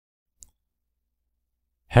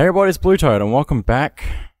Hey everybody, it's BlueToad and welcome back,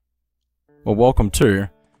 or welcome to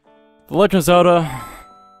The Legend of Zelda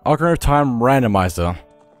Ocarina of Time Randomizer.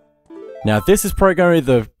 Now this is probably going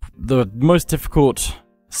to be the most difficult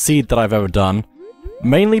seed that I've ever done,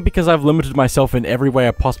 mainly because I've limited myself in every way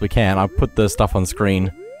I possibly can. I've put the stuff on screen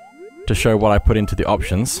to show what I put into the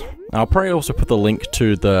options. I'll probably also put the link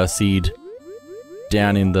to the seed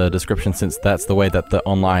down in the description, since that's the way that the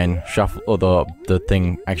online shuffle, or the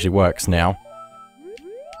thing actually works now,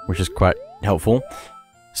 which is quite helpful.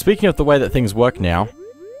 Speaking of the way that things work now,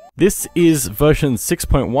 this is version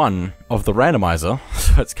 6.1 of the randomizer,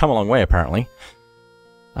 so it's come a long way apparently.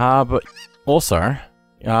 But also,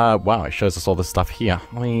 wow, it shows us all this stuff here.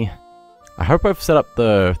 I hope I've set up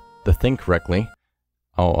the thing correctly.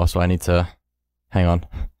 Oh, also I need to, hang on.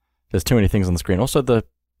 There's too many things on the screen. Also, the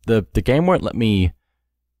game won't let me,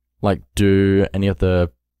 like, do any of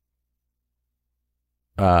the,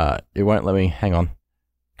 it won't let me, hang on.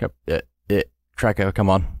 Tracker, come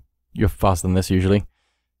on. You're faster than this usually.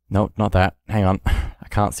 No, not that. Hang on. I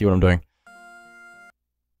can't see what I'm doing.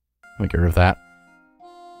 Let me get rid of that.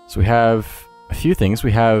 So we have a few things.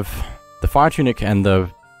 We have the fire tunic and the...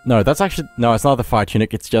 No, that's actually... No, it's not the fire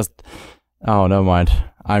tunic. It's just... Oh, never mind.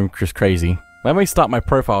 I'm just crazy. Let me start my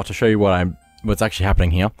profile to show you what's actually happening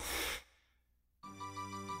here.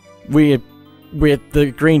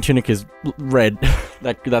 The green tunic is red.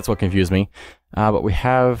 That's what confused me. But we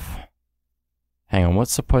have... Hang on,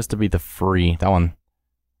 what's supposed to be the free? That one.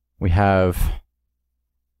 We have...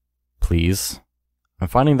 Please. I'm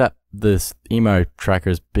finding that this emo tracker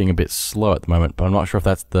is being a bit slow at the moment, but I'm not sure if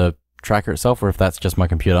that's the tracker itself or if that's just my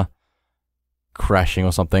computer crashing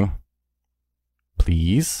or something.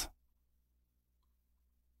 Please.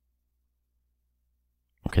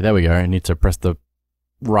 Okay, there we go. I need to press the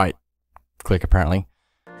right click apparently.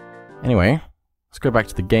 Anyway, let's go back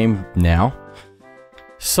to the game now.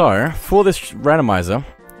 So, for this randomizer,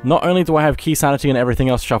 not only do I have key sanity and everything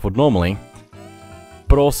else shuffled normally,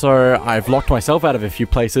 but also I've locked myself out of a few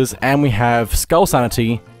places, and we have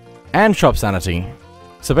Skullsanity and Shopsanity.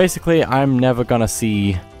 So basically, I'm never gonna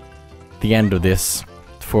see the end of this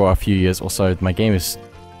for a few years or so. My game is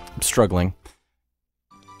struggling.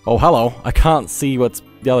 Oh, hello. I can't see what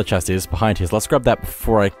the other chest is behind here, so let's grab that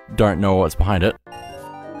before I don't know what's behind it.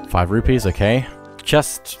 5 rupees, okay.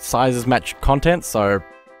 Chest sizes match content, so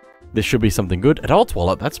this should be something good. Adult's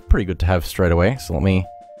wallet, that's pretty good to have straight away, so let me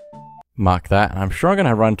mark that. I'm sure I'm going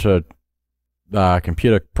to run into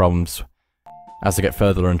computer problems as I get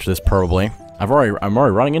further into this, probably. I'm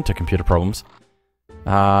already running into computer problems.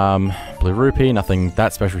 Blue rupee, nothing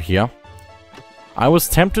that special here. I was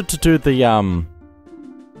tempted to do the,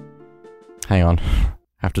 hang on, I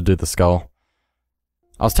have to do the skull.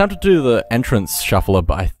 I was tempted to do the entrance shuffler,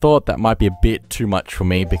 but I thought that might be a bit too much for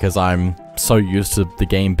me because I'm so used to the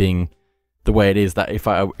game being the way it is that if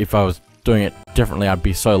I was doing it differently, I'd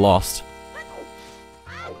be so lost.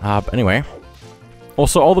 But anyway.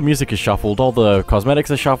 Also, all the music is shuffled, all the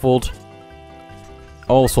cosmetics are shuffled,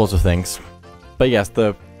 all sorts of things. But yes,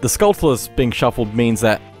 the Skullflers being shuffled means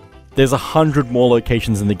that there's 100 more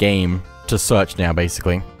locations in the game to search now,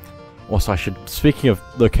 basically. Also, speaking of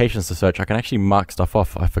locations to search, I can actually mark stuff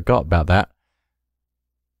off. I forgot about that.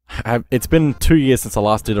 It's been 2 years since I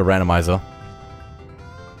last did a randomizer.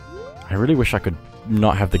 I really wish I could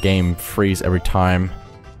not have the game freeze every time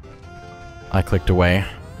I clicked away.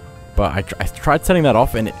 But I tried setting that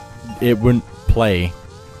off and it wouldn't play.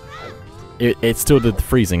 It still did the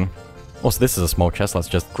freezing. Also, this is a small chest. Let's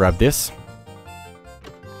just grab this.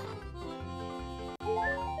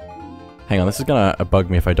 Hang on, this is gonna bug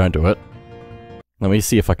me if I don't do it. Let me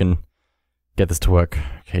see if I can get this to work.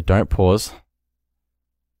 Okay, don't pause.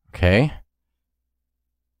 Okay.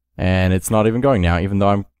 And it's not even going now, even though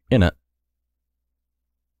I'm in it.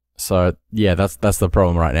 So, yeah, that's the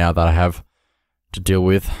problem right now that I have to deal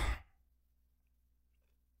with.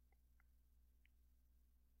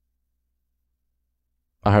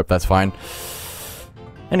 I hope that's fine.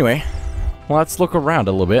 Anyway, well, let's look around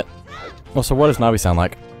a little bit. Also, what does Navi sound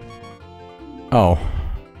like? Oh.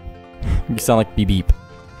 You sound like beep beep.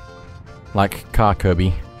 Like car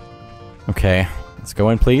Kirby. Okay, let's go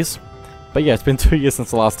in please. But yeah, it's been 2 years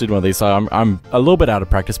since I last did one of these, so I'm a little bit out of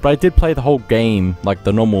practice, but I did play the whole game, like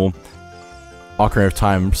the normal Ocarina of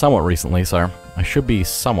Time, somewhat recently, so I should be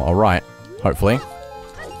somewhat alright, hopefully.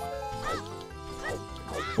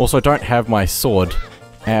 Also, don't have my sword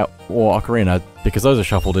or Ocarina, because those are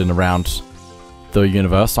shuffled in around the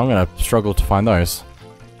universe, so I'm gonna struggle to find those.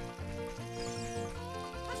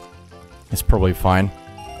 It's probably fine.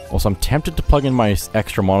 Also, I'm tempted to plug in my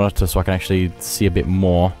extra monitor so I can actually see a bit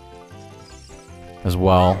more as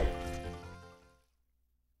well.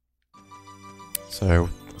 So,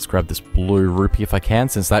 let's grab this blue rupee if I can,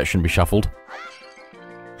 since that shouldn't be shuffled.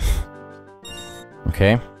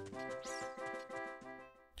 Okay.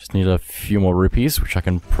 Just need a few more rupees, which I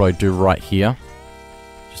can probably do right here.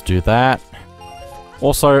 Just do that.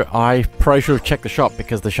 Also, I probably should have checked the shop,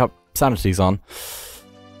 because the shop sanity's on.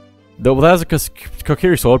 Well, there's a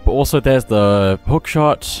Kokiri sword, but also there's the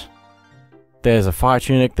hookshot, there's a fire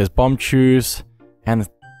tunic, there's bomb chews, and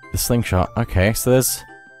the slingshot. Okay, so there's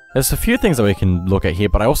a few things that we can look at here,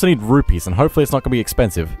 but I also need rupees, and hopefully it's not going to be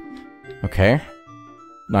expensive. Okay.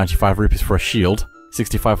 95 rupees for a shield,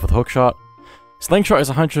 65 for the hookshot. Slingshot is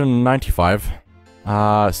 195.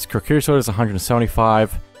 Kokiri sword is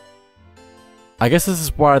 175. I guess this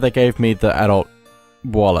is why they gave me the adult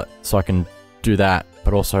wallet, so I can do that.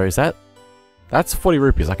 But also, that's 40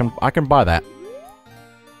 rupees. I can buy that.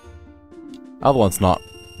 Other one's not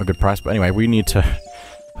a good price, but anyway, we need to.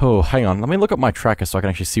 Oh, hang on. Let me look at my tracker so I can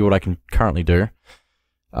actually see what I can currently do.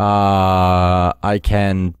 I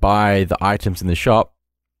can buy the items in the shop.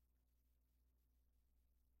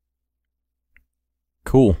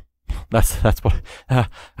 Cool. That's what.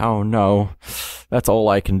 Oh no, that's all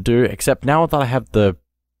I can do. Except now that I have the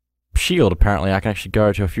shield, apparently I can actually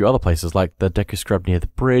go to a few other places, like the Deku Scrub near the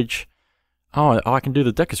bridge. Oh, I can do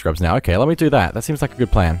the Deku Scrubs now. Okay, let me do that. That seems like a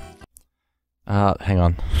good plan. Hang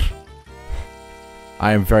on.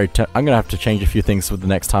 I'm gonna have to change a few things with the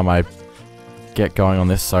next time I get going on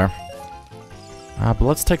this, so. But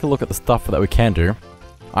let's take a look at the stuff that we can do.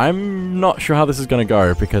 I'm not sure how this is gonna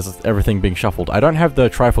go, because of everything being shuffled. I don't have the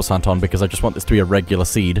Trifle Sant on, because I just want this to be a regular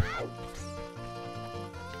seed.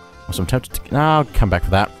 So I'm tempted to. I'll come back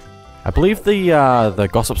for that. I believe the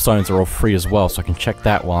Gossip Stones are all free as well, so I can check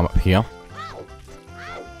that while I'm up here.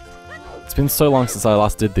 It's been so long since I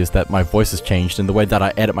last did this that my voice has changed, and the way that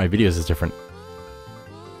I edit my videos is different.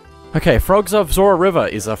 Okay, Frogs of Zora River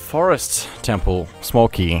is a forest temple. Small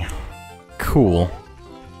key. Cool.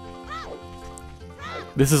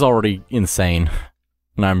 This is already insane,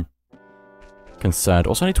 and I'm concerned.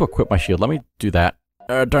 Also, I need to equip my shield. Let me do that.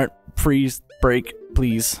 Don't freeze, break,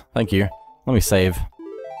 please. Thank you. Let me save.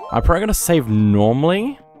 I'm probably gonna save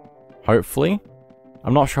normally. Hopefully.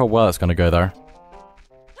 I'm not sure where it's gonna go though.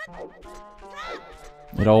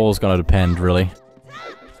 It all is gonna depend, really.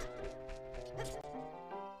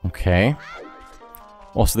 Okay.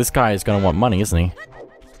 Also, this guy is gonna want money, isn't he?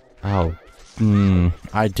 Oh.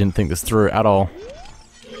 I didn't think this through at all.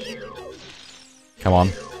 Come on.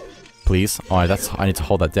 Please. Oh, I need to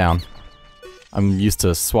hold that down. I'm used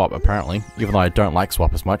to swap, apparently, even though I don't like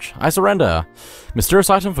swap as much. I surrender! Mysterious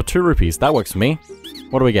item for 2 rupees. That works for me.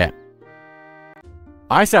 What do we get?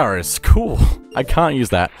 Ice arrows! Cool! I can't use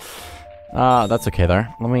that. That's okay, though.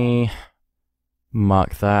 Let me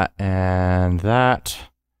mark that and that.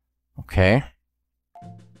 Okay.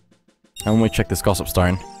 And let me check this Gossip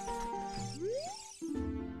Stone.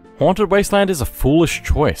 Haunted Wasteland is a foolish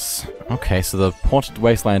choice. Okay, so the Haunted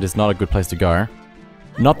Wasteland is not a good place to go.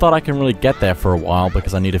 Not that I can really get there for a while,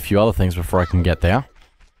 because I need a few other things before I can get there.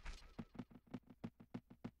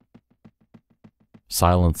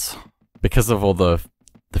 Silence. Because of all the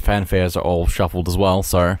fanfares are all shuffled as well,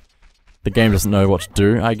 so the game doesn't know what to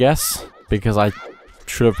do, I guess. Because I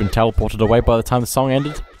should have been teleported away by the time the song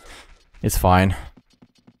ended. It's fine.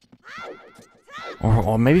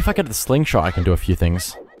 Or maybe if I get the slingshot I can do a few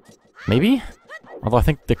things. Maybe? Although I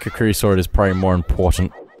think the Kokiri sword is probably more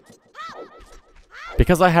important.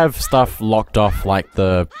 Because I have stuff locked off, like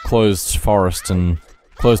the closed forest and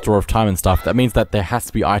closed door of time and stuff, that means that there has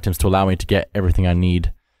to be items to allow me to get everything I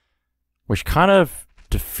need. Which kind of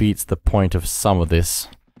defeats the point of some of this.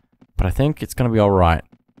 But I think it's gonna be alright.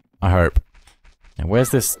 I hope. Now where's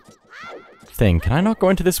this thing? Can I not go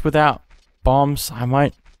into this without bombs? I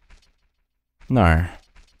might... No.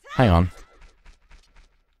 Hang on.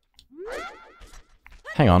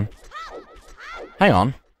 Hang on. Hang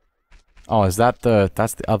on. Oh, is that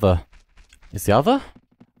that's the other... Is the other?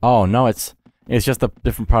 Oh, no, it's just a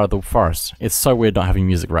different part of the forest. It's so weird not having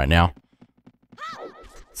music right now.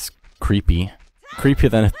 It's creepy.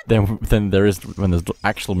 Creepier than there is when there's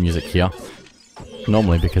actual music here.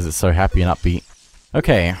 Normally, because it's so happy and upbeat.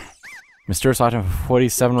 Okay. Mysterious item for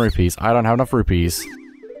 47 rupees. I don't have enough rupees.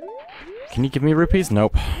 Can you give me rupees?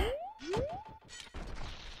 Nope.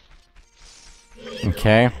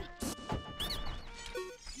 Okay.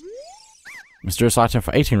 Mysterious item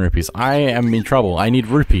for 18 rupees. I am in trouble. I need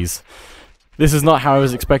rupees. This is not how I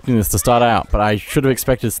was expecting this to start out, but I should have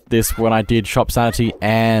expected this when I did Shopsanity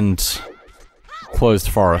and Closed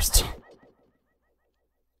Forest.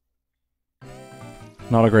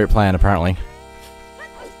 Not a great plan, apparently.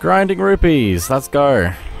 Grinding rupees! Let's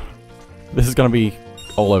go! This is gonna be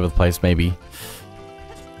all over the place, maybe.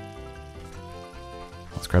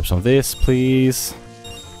 Let's grab some of this, please.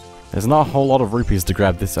 There's not a whole lot of rupees to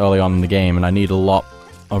grab this early on in the game, and I need a lot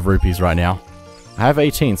of rupees right now. I have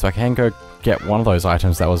 18, so I can go get one of those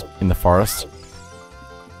items that was in the forest.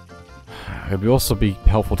 It would also be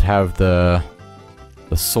helpful to have the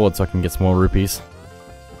sword so I can get some more rupees.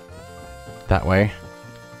 That way.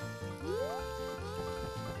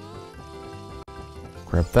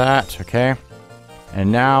 Grab that, okay.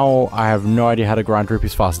 And now I have no idea how to grind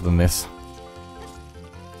rupees faster than this.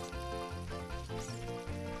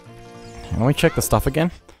 Let me check the stuff again.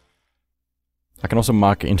 I can also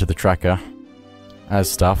mark it into the tracker as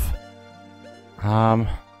stuff.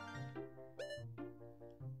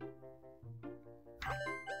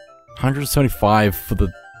 175 for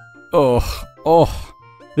the... Oh,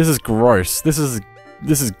 this is gross. This is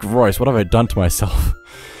gross. What have I done to myself?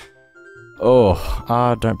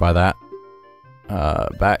 Don't buy that.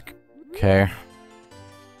 Back. Okay.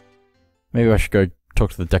 Maybe I should go talk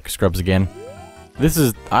to the Deku Scrubs again.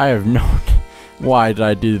 I have no... Why did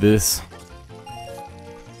I do this?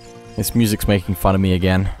 This music's making fun of me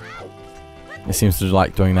again. It seems to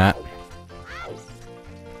like doing that.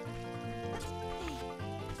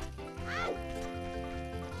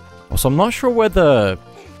 Also, I'm not sure whether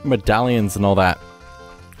medallions and all that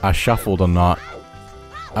are shuffled or not.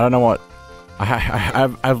 I don't know what...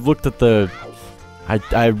 I've looked at the...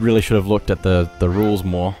 I really should have looked at the rules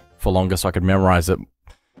more for longer so I could memorize it.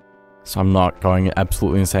 So I'm not going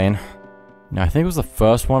absolutely insane. Now, I think it was the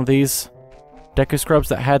first one of these Deku Scrubs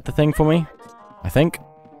that had the thing for me. I think.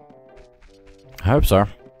 I hope so.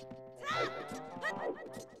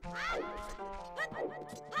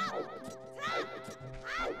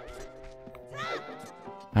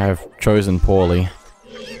 I have chosen poorly.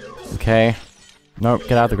 Okay. No,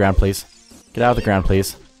 get out of the ground, please. Get out of the ground,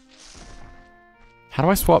 please. How do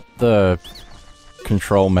I swap the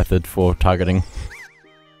control method for targeting?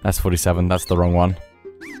 That's 47, that's the wrong one.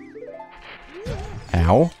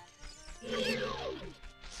 Ow.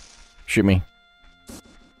 Shoot me.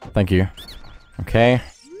 Thank you. Okay.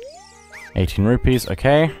 18 rupees,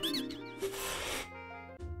 okay.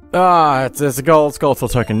 It's a gold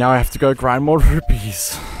Skullskull token. Now I have to go grind more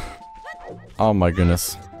rupees. Oh my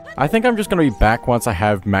goodness. I think I'm just gonna be back once I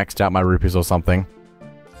have maxed out my rupees or something.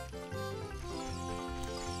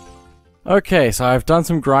 Okay, so I've done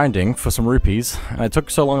some grinding for some rupees, and it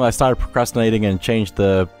took so long that I started procrastinating and changed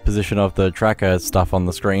the position of the tracker stuff on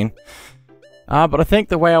the screen. But I think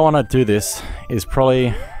the way I want to do this is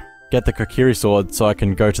probably get the Kokiri sword so I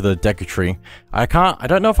can go to the Deku tree. I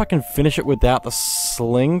don't know if I can finish it without the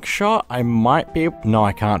slingshot. I might be able... No,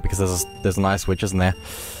 I can't because there's an ice switch, isn't there?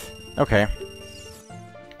 Okay.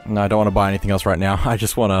 No, I don't want to buy anything else right now. I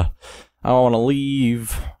want to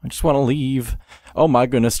leave. I just want to leave. Oh my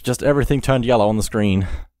goodness, just everything turned yellow on the screen.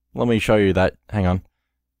 Let me show you that. Hang on.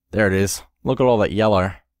 There it is. Look at all that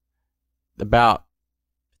yellow. About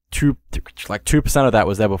 2% of that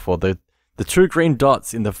was there before. The two green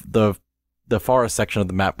dots in the forest section of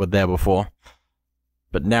the map were there before.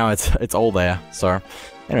 But now it's all there. So,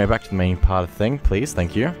 anyway, back to the main part of the thing, please.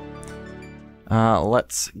 Thank you.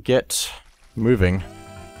 Let's get moving.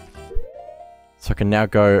 So I can now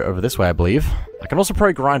go over this way, I believe. I can also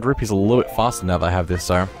probably grind rupees a little bit faster now that I have this,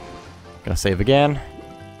 so... Gonna save again.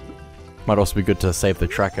 Might also be good to save the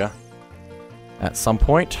tracker at some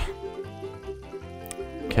point.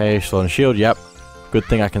 Okay, sword and shield, yep. Good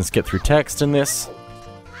thing I can skip through text in this.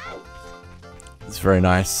 It's very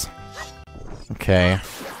nice. Okay.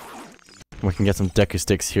 We can get some Deku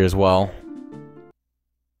sticks here as well.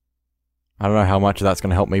 I don't know how much of that's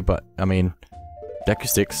gonna help me, but, I mean... Deku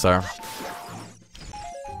sticks, so...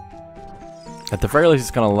 At the very least,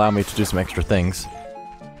 it's going to allow me to do some extra things.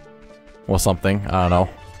 Or something, I don't know.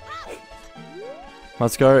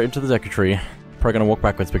 Let's go into the Deku tree. Probably going to walk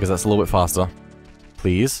backwards because that's a little bit faster.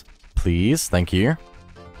 Please. Please, thank you.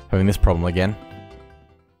 Having this problem again.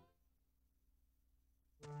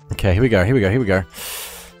 Okay, here we go, here we go, here we go.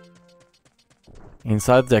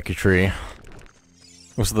 Inside the Deku tree.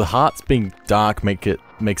 Also, the hearts being dark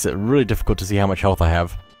makes it really difficult to see how much health I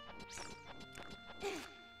have.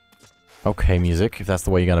 Okay, music, if that's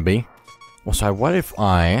the way you're gonna be. Also, what if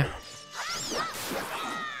I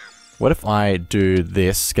do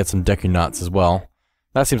this, get some Deku nuts as well?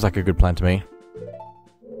 That seems like a good plan to me.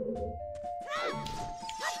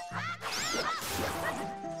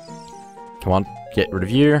 Come on, get rid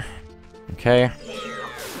of you. Okay.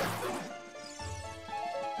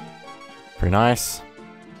 Pretty nice.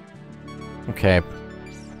 Okay.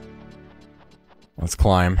 Let's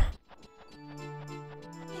climb.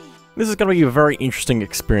 This is going to be a very interesting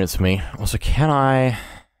experience for me. Also, can I...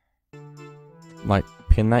 like,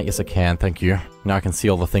 pin that? Yes, I can. Thank you. Now I can see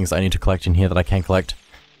all the things I need to collect in here that I can collect.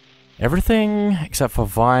 Everything except for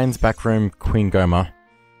Vines, Backroom, Queen Goma.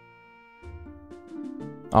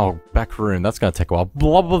 Oh, Backroom. That's gonna take a while.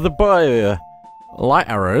 Blah, blah, blah, blah. Light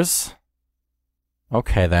arrows.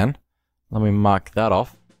 Okay, then. Let me mark that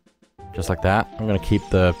off. Just like that. I'm gonna keep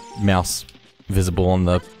the mouse visible on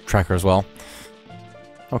the tracker as well.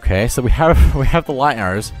 Okay, so we have the light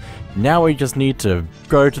arrows. Now we just need to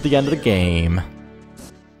go to the end of the game.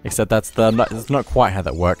 Except that's not quite how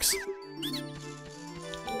that works.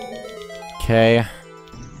 Okay.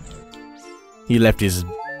 He left his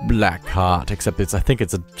black heart, except I think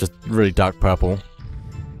it's just really dark purple.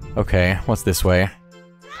 Okay, what's this way?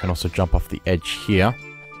 Can also jump off the edge here.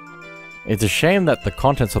 It's a shame that the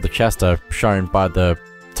contents of the chest are shown by the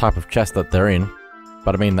type of chest that they're in.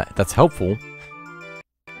 But I mean, that's helpful.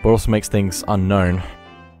 But also makes things unknown.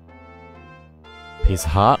 Piece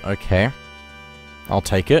of heart, okay. I'll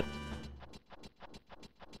take it.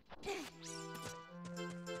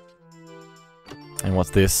 And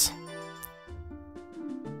what's this?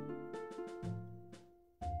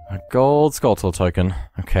 A gold Skulltula token.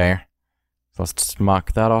 Okay. So let's just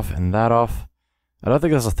mark that off and that off. I don't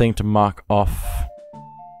think there's a thing to mark off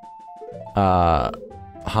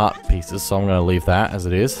heart pieces, so I'm going to leave that as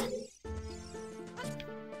it is.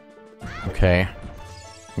 Okay.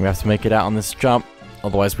 We have to make it out on this jump,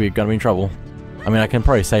 otherwise we're going to be in trouble. I mean, I can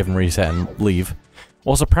probably save and reset and leave.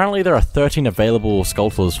 Also, apparently there are 13 available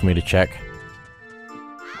Skulltulas for me to check.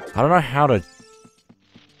 I don't know how to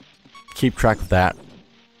keep track of that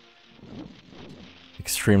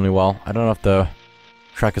extremely well. I don't know if the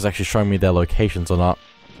tracker's actually showing me their locations or not.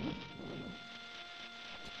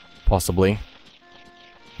 Possibly.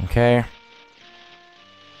 Okay.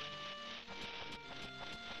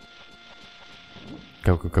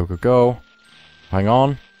 Go, go, go, go, go. Hang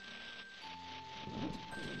on.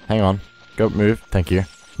 Hang on. Go, move. Thank you.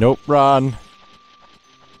 Nope, run.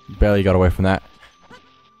 Barely got away from that.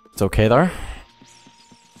 It's okay though.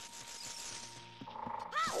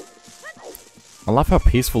 I love how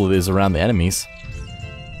peaceful it is around the enemies.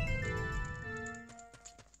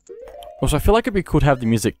 Also, I feel like it'd be cool to have the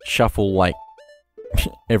music shuffle, like,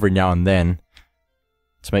 every now and then.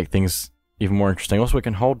 To make things even more interesting. Also, we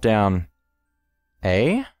can hold down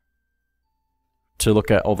A to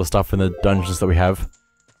look at all the stuff in the dungeons that we have.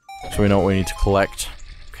 So we know what we need to collect.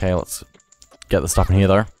 Okay, let's get the stuff in here,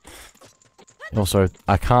 though. Also,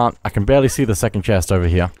 I can barely see the second chest over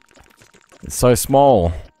here. It's so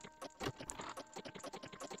small.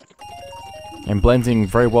 And blending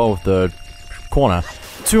very well with the corner.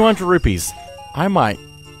 200 rupees. It might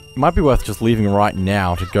be worth just leaving right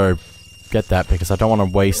now to go get that, because I don't want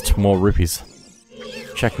to waste more rupees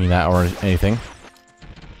checking that or anything.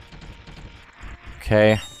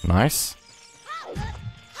 Okay, nice.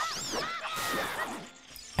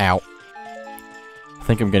 Ow. I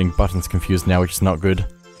think I'm getting buttons confused now, which is not good.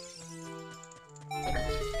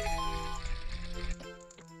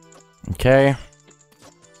 Okay.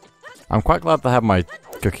 I'm quite glad to have my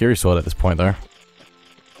Kokiri sword at this point, though.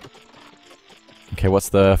 Okay, what's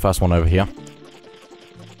the first one over here?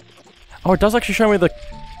 Oh, it does actually show me the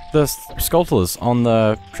Skulltulas on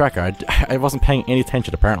the tracker. I wasn't paying any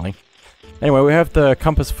attention, apparently. Anyway, we have the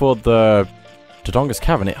compass for the Dodonga's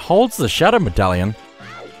Cavern. It holds the Shadow Medallion.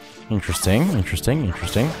 Interesting, interesting,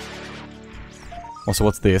 interesting. Also,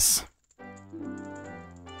 what's this?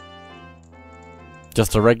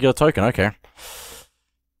 Just a regular token, okay.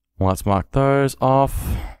 Well, let's mark those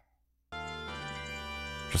off.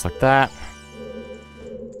 Just like that.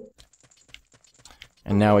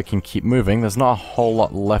 And now we can keep moving. There's not a whole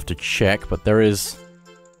lot left to check, but there is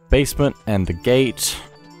basement and the gate.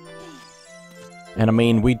 And I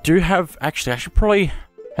mean, we do have... Actually, I should probably...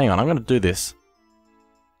 Hang on, I'm going to do this.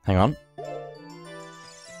 Hang on.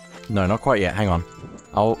 No, not quite yet. Hang on.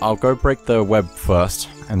 I'll go break the web first,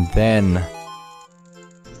 and then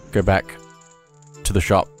go back to the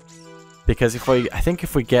shop. Because I think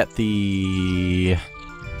if we get the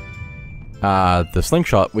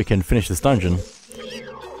slingshot, we can finish this dungeon.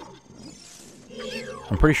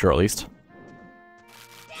 I'm pretty sure, at least.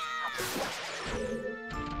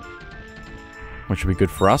 Which would be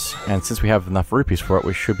good for us, and since we have enough rupees for it,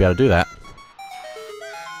 we should be able to do that.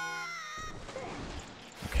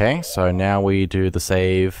 Okay, so now we do the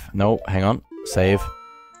save. No, hang on. Save.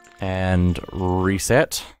 And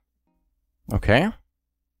reset. Okay.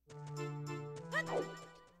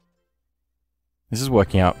 This is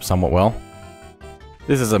working out somewhat well.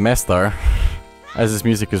 This is a mess, though, as this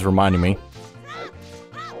music is reminding me.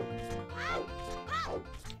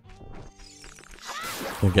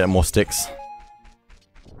 We'll get more sticks.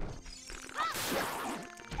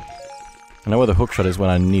 I know where the hookshot is when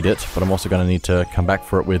I need it, but I'm also going to need to come back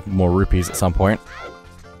for it with more rupees at some point.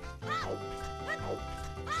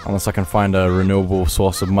 Unless I can find a renewable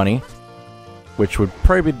source of money. Which would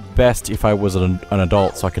probably be best if I was an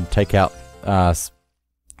adult, so I could take out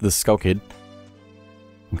the Skull Kid.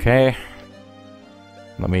 Okay.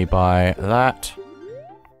 Let me buy that.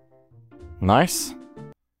 Nice.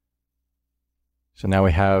 So now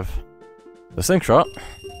we have the slingshot.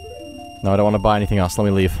 No, I don't want to buy anything else. Let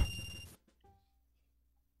me leave.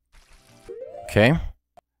 Okay.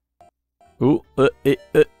 Ooh,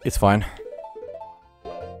 it's fine.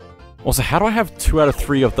 Also, how do I have 2 out of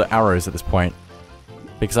 3 of the arrows at this point?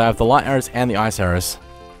 Because I have the light arrows and the ice arrows.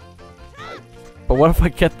 But what if I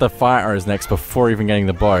get the fire arrows next before even getting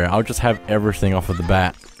the bow? I'll just have everything off of the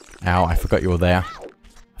bat. Ow, I forgot you were there.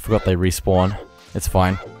 I forgot they respawn. It's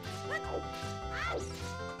fine.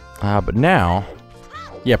 But now...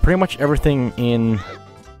 yeah, pretty much everything in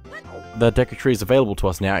the deck of trees is available to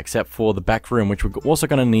us now, except for the back room, which we're also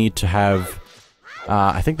going to need to have,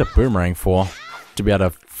 I think, the boomerang for, to be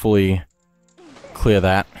able to fully clear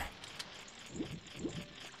that.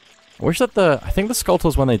 I wish that I think the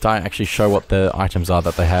Skulltulas, when they die, actually show what the items are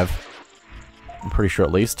that they have. I'm pretty sure,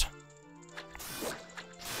 at least.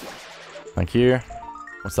 Thank you.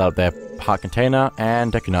 What's that up there? Heart container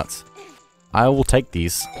and Deku Nuts. I will take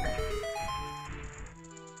these.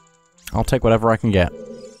 I'll take whatever I can get.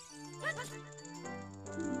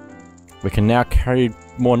 We can now carry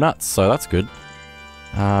more nuts, so that's good.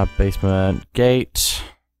 Basement gate.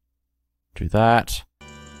 Do that.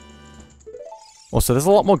 Also, there's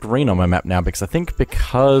a lot more green on my map now, because I think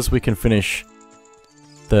because we can finish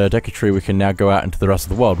the Deku Tree, we can now go out into the rest of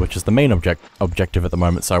the world, which is the main objective at the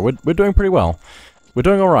moment, so we're doing pretty well. We're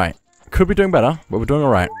doing alright. Could be doing better, but we're doing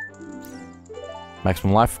alright.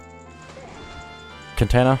 Maximum life.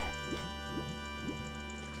 Container.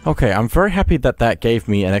 Okay, I'm very happy that that gave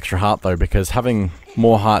me an extra heart, though, because having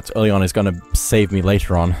more hearts early on is going to save me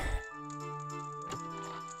later on.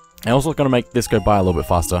 And also going to make this go by a little bit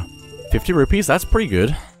faster. 50 rupees, that's pretty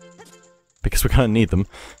good. Because we're going to need them.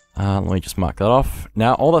 Let me just mark that off.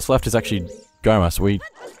 Now, all that's left is actually Goma, so we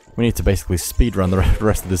need to basically speedrun the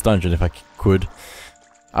rest of this dungeon if I could.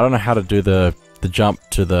 I don't know how to do the jump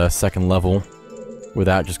to the second level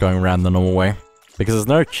without just going around the normal way. Because there's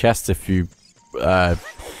no chests if you...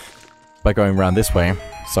 by going around this way.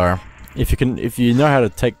 So, if you know how to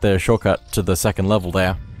take the shortcut to the second level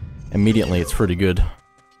there, immediately it's pretty good.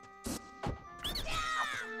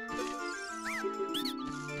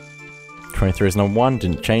 .23 is number 1,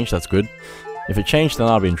 didn't change, that's good. If it changed, then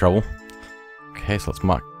I'll be in trouble. Okay, so let's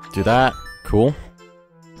do that. Cool.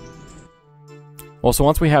 Also,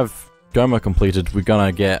 once we have Goma completed, we're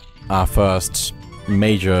gonna get our first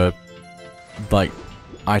major, like,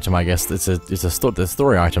 item, I guess. The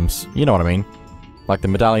story items. You know what I mean. Like the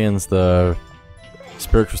medallions, the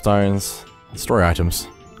spiritual stones, the story items.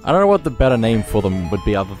 I don't know what the better name for them would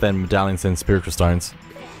be other than medallions and spiritual stones.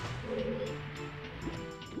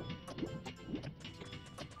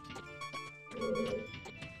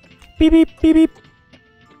 Beep beep beep beep.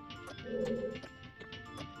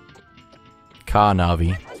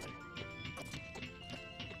 Carnavi.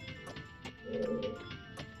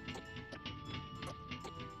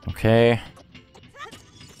 Okay. I'm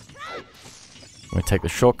gonna take the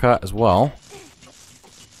shortcut as well.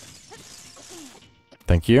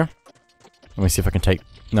 Thank you. Let me see if I can take...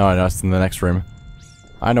 No, it's in the next room.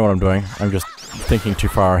 I know what I'm doing. I'm just thinking too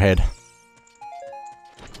far ahead.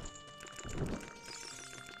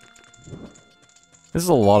 This is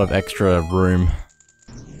a lot of extra room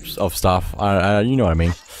of stuff. You know what I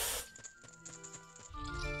mean.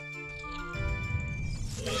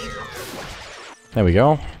 There we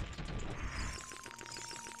go.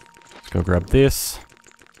 Let's go grab this.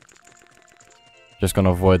 Just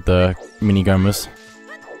gonna avoid the mini Gomas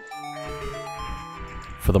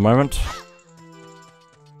for the moment.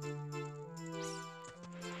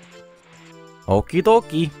 Okie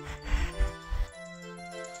dokie.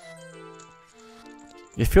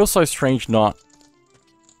 It feels so strange not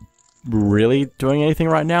really doing anything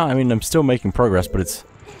right now. I mean, I'm still making progress, but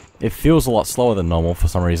it feels a lot slower than normal for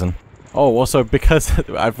some reason. Oh, also because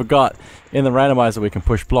I forgot, in the randomizer we can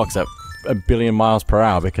push blocks at 1 billion miles per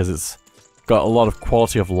hour because it's got a lot of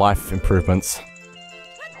quality of life improvements.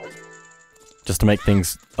 Just to make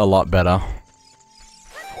things a lot better.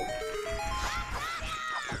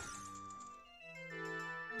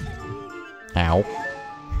 Ow.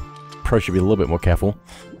 Probably should be a little bit more careful.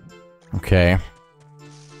 Okay.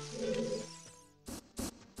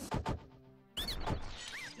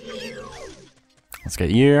 Let's get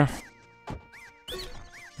you.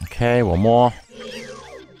 Okay, one more.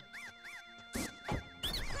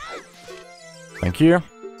 Thank you.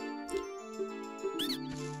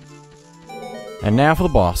 And now for the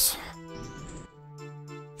boss.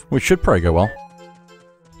 Which should probably go well.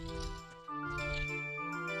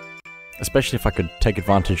 Especially if I could take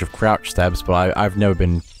advantage of crouch stabs, but I've never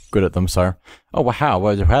been good at them, so... Oh, wow,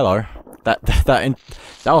 well, hello. That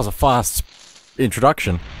was a fast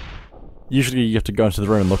introduction. Usually you have to go into the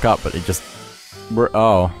room and look up, but it just...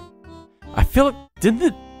 Oh. I feel like...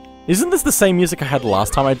 Isn't this the same music I had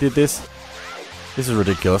last time I did this? This is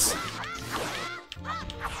ridiculous.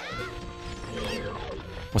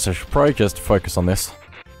 So I should probably just focus on this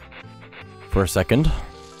for a second.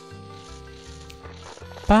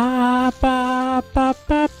 Ba ba ba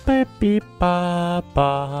ba ba beep, ba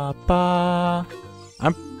ba ba.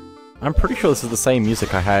 I'm pretty sure this is the same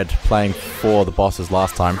music I had playing for the bosses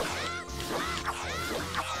last time.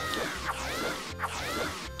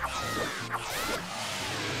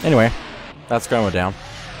 Anyway, that's going down.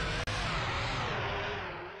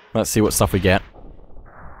 Let's see what stuff we get.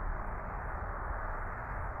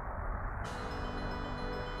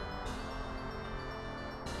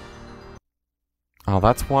 Oh,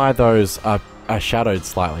 that's why those are shadowed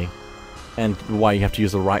slightly. And why you have to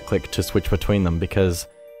use the right click to switch between them, because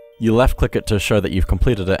you left click it to show that you've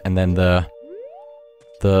completed it, and then the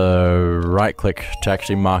right click to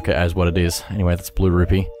actually mark it as what it is. Anyway, that's blue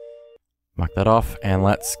rupee. Mark that off, and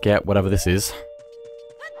let's get whatever this is.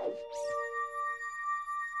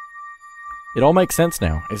 It all makes sense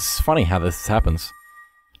now. It's funny how this happens.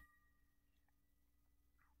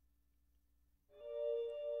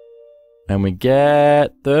 And we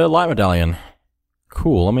get the light medallion.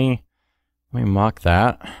 Cool, let me mark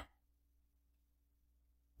that.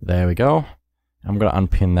 There we go. I'm gonna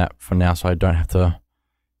unpin that for now so I don't have to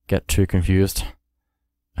get too confused.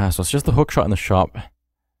 So it's just the hook shot in the shop.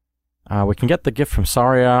 We can get the gift from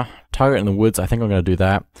Saria, target in the woods. I think I'm gonna do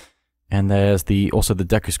that. And there's also the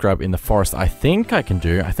Deku Scrub in the forest. I think I can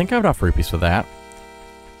do. I think I have enough rupees for that.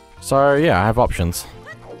 So yeah, I have options.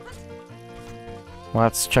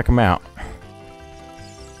 Let's check them out.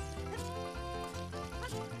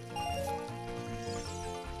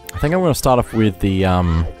 I think I'm going to start off with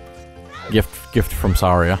the gift from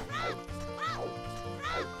Saria.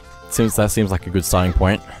 That seems like a good starting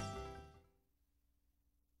point.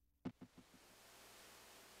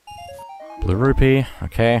 Blue rupee,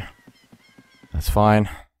 okay. That's fine.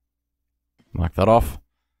 Mark that off.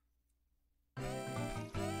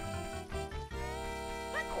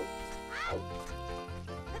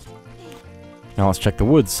 Now let's check the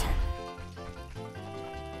woods.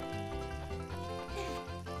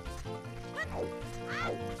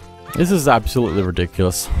 This is absolutely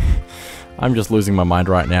ridiculous. I'm just losing my mind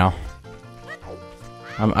right now.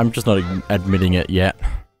 I'm just not admitting it yet.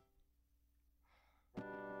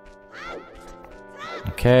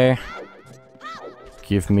 Okay.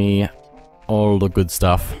 Give me all the good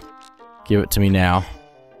stuff. Give it to me now.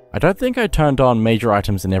 I don't think I turned on major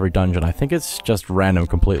items in every dungeon. I think it's just random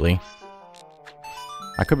completely.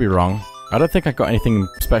 I could be wrong. I don't think I got anything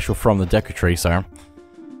special from the Deku Tree, so...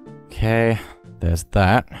 Okay, there's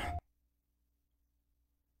that.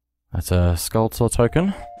 That's a Skullsanity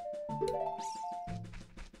token.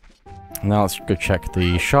 Now let's go check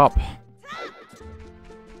the shop.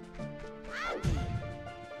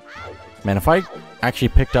 Man, if I actually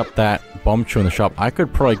picked up that bomb chew in the shop, I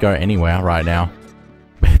could probably go anywhere right now.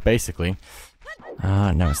 Basically.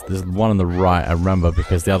 No, there's one on the right, I remember,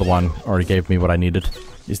 because the other one already gave me what I needed.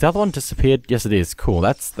 Is the other one disappeared? Yes, it is. Cool,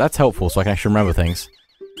 that's helpful, so I can actually remember things.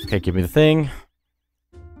 Okay, give me the thing.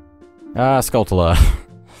 Skullsanity.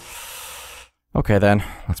 Okay then,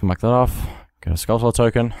 let's mark that off. Get a Skullsanity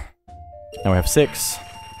token. Now we have 6.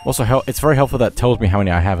 Also, it's very helpful that tells me how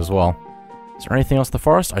many I have as well. Is there anything else in the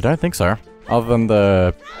forest? I don't think so. Other than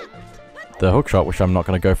the hookshot, which I'm not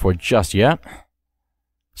going to go for just yet.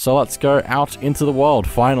 So let's go out into the world,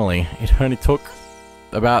 finally. It only took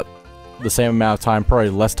about the same amount of time, probably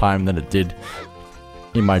less time than it did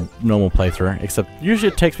in my normal playthrough. Except,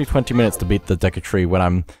 usually it takes me 20 minutes to beat the Deku Tree when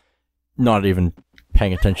I'm not even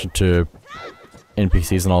paying attention to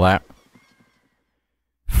NPCs and all that.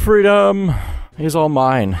 Freedom is all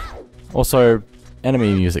mine. Also,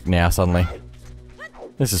 enemy music now, suddenly.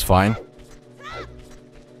 This is fine.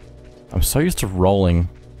 I'm so used to rolling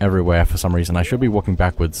everywhere for some reason. I should be walking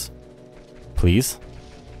backwards. Please.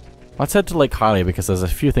 Let's head to Lake Hylia because there's a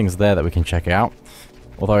few things there that we can check out.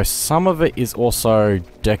 Although some of it is also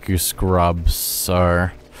Deku Scrubs, so...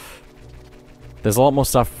 There's a lot more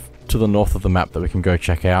stuff to the north of the map that we can go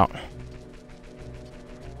check out.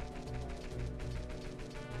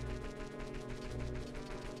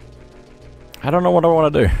 I don't know what I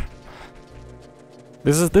want to do.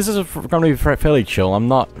 This is going to be fairly chill. I'm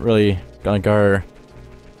not really going to go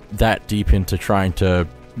that deep into trying to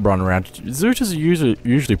run around. Zooters are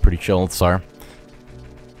usually pretty chill, so...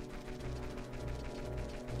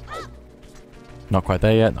 Not quite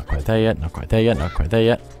there yet, not quite there yet, not quite there yet, not quite there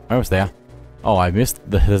yet. Almost there. Oh, I missed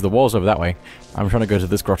there's the walls over that way. I'm trying to go to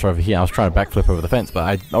this grotto over here. I was trying to backflip over the fence, but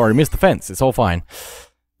I already missed the fence. It's all fine.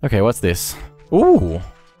 Okay, what's this? Ooh!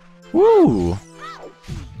 Ooh!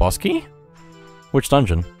 Boss key? Which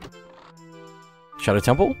dungeon? Shadow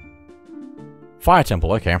Temple? Fire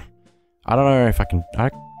Temple, okay. I don't know if I can... I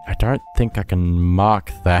don't think I can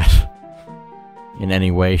mark that in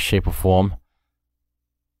any way, shape, or form.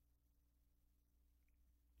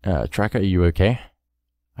 Tracker, are you okay?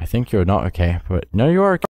 I think you're not okay, but no, you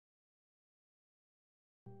are okay.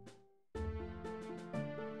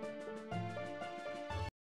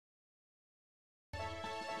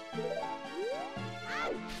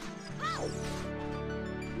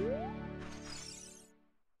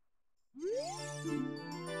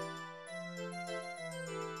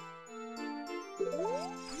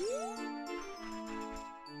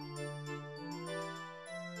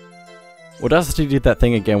 Audacity did that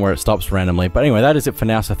thing again where it stops randomly, but anyway, that is it for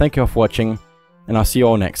now, so thank you all for watching, and I'll see you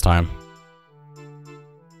all next time.